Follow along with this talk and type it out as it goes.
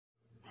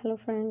Hello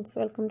friends,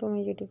 welcome to my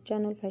YouTube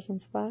channel Fashion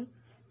Spark.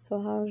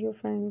 So how are you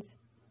friends?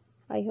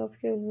 I hope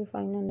you will be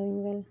fine and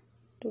doing well.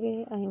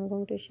 Today I am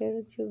going to share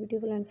with you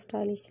beautiful and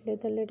stylish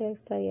leather latex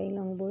thigh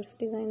long boots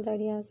designs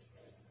ideas.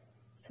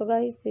 So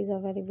guys, these are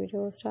very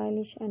beautiful,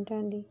 stylish and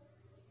trendy.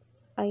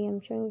 I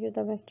am showing you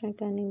the best and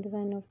trending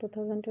design of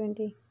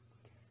 2020.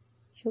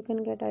 You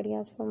can get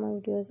ideas from my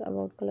videos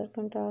about color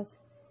contrast,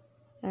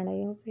 and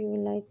I hope you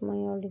will like my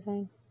all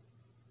design.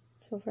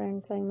 So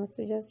friends, I must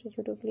suggest you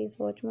to please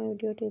watch my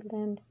video till the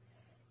end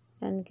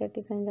and get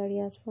design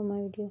ideas for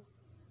my video.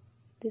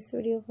 This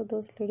video for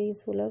those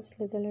ladies who loves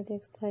leather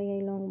latex thigh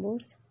long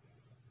boots.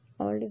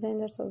 All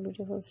designs are so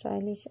beautiful,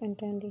 stylish and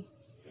trendy.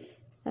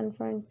 And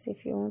friends,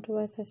 if you want to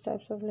buy such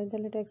types of leather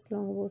latex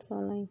long boots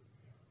online,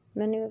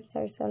 many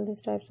websites sell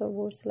these types of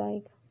boots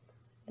like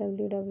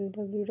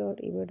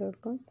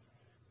www.ebay.com,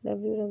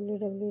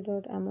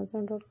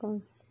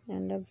 www.amazon.com,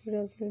 and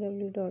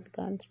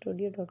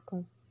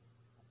www.garnstudio.com.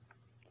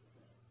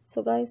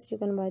 So guys, you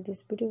can buy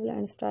this beautiful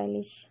and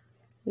stylish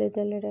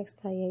leather latex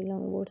thigh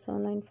long boots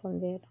online from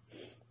there.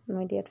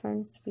 My dear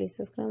friends, please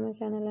subscribe my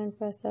channel and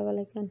press the bell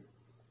icon.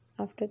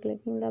 After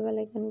clicking the bell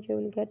icon, you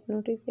will get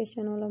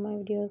notification all of my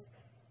videos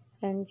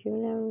and you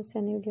will never miss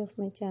any video of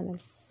my channel.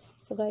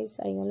 So guys,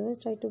 I always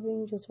try to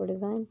bring useful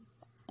design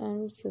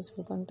and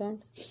useful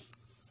content.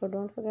 So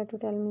don't forget to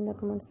tell me in the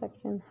comment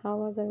section how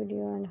was the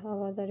video and how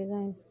was the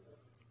design.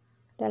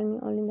 Tell me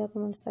all in the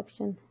comment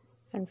section.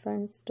 And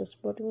friends, to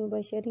support me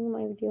by sharing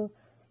my video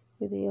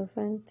with your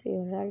friends,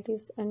 your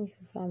relatives and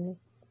your family.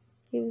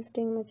 Keep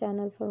visiting my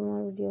channel for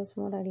more videos,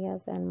 more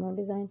ideas and more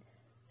design.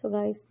 So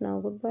guys, now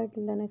goodbye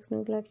till the next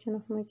new collection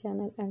of my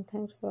channel, and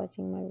thanks for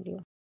watching my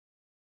video.